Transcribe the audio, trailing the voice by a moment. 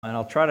And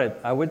I'll try to,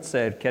 I would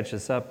say I'd catch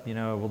us up,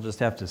 we'll just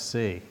have to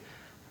see.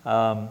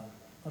 Let's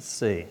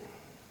see,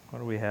 what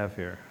do we have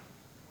here?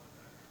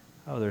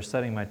 Oh, they're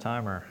setting my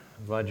timer.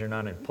 I'm glad you're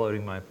not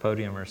imploding my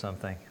podium or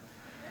something.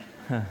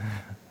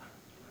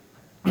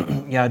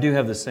 Yeah, I do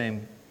have the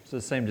same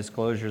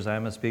disclosures. I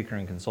am a speaker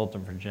and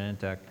consultant for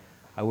Genentech.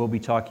 I will be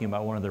talking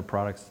about one of their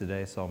products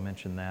today, so I'll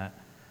mention that.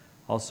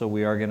 Also,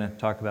 we are going to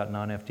talk about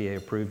non-FDA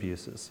approved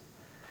uses.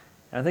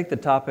 And I think the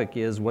topic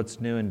is what's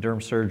new in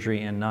derm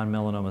surgery and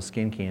non-melanoma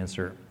skin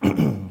cancer.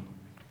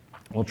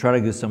 We'll try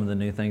to do some of the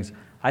new things.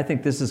 I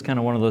think this is kind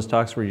of one of those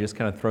talks where you just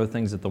kind of throw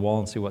things at the wall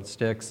and see what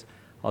sticks.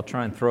 I'll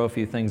try and throw a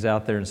few things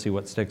out there and see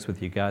what sticks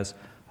with you guys.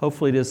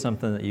 Hopefully it is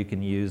something that you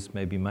can use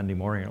maybe Monday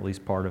morning, or at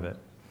least part of it.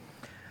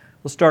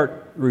 We'll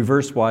start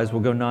reverse-wise.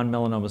 We'll go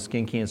non-melanoma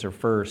skin cancer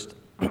first.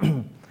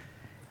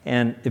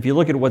 And if you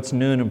look at what's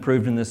new and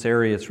improved in this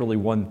area, it's really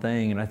one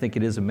thing, and I think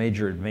it is a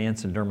major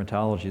advance in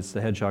dermatology. It's the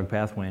hedgehog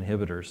pathway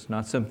inhibitors.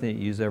 Not something that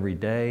you use every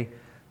day,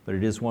 but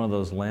it is one of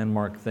those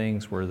landmark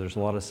things where there's a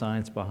lot of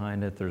science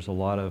behind it. There's a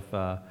lot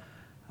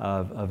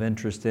of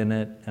interest in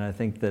it, and I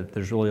think that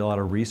there's really a lot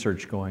of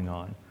research going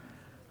on.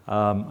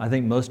 I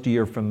think most of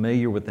you are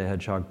familiar with the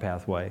hedgehog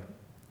pathway.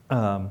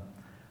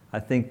 I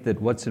think that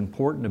what's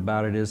important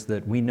about it is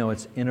that we know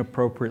it's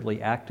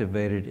inappropriately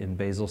activated in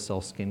basal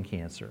cell skin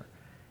cancer.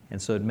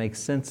 And so it makes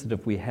sense that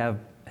if we have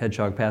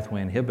hedgehog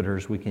pathway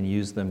inhibitors, we can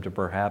use them to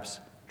perhaps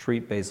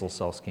treat basal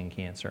cell skin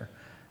cancer.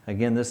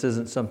 Again, this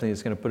isn't something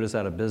that's going to put us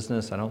out of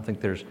business. I don't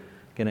think there's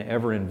going to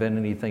ever invent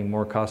anything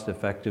more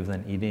cost-effective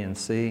than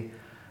EDNC.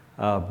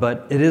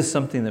 But it is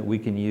something that we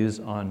can use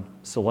on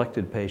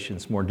selected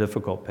patients, more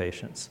difficult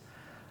patients.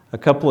 A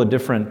couple of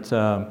different,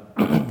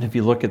 if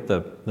you look at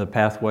the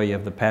pathway, you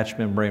have the patch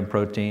membrane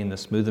protein, the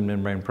smoothed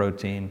membrane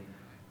protein.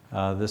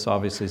 This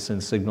obviously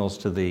sends signals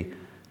to the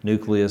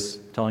nucleus,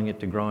 telling it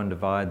to grow and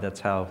divide. That's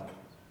how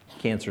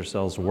cancer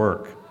cells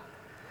work.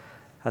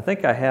 I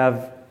think I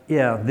have,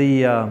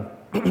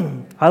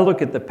 I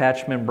look at the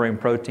patch membrane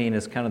protein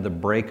as kind of the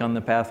brake on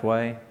the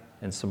pathway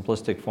in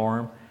simplistic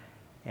form.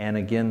 And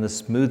again, the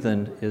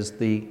smoothened is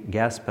the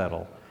gas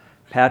pedal.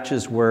 Patch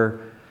is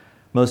where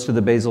most of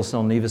the basal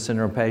cell nevus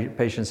syndrome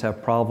patients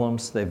have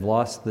problems. They've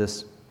lost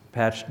this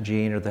patch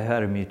gene, or they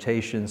had a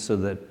mutation so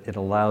that it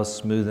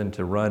allows smoothen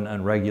to run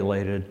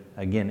unregulated,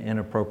 again,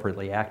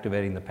 inappropriately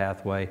activating the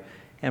pathway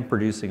and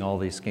producing all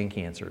these skin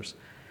cancers.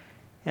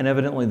 And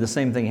evidently the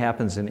same thing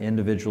happens in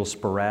individual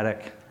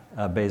sporadic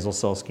basal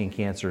cell skin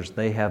cancers.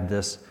 They have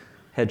this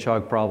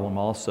hedgehog problem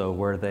also,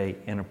 where they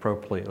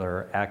inappropriately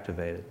are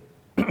activated.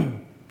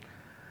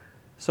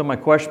 So my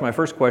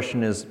first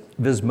question is,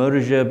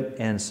 vismodegib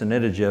and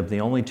sunitinib, the only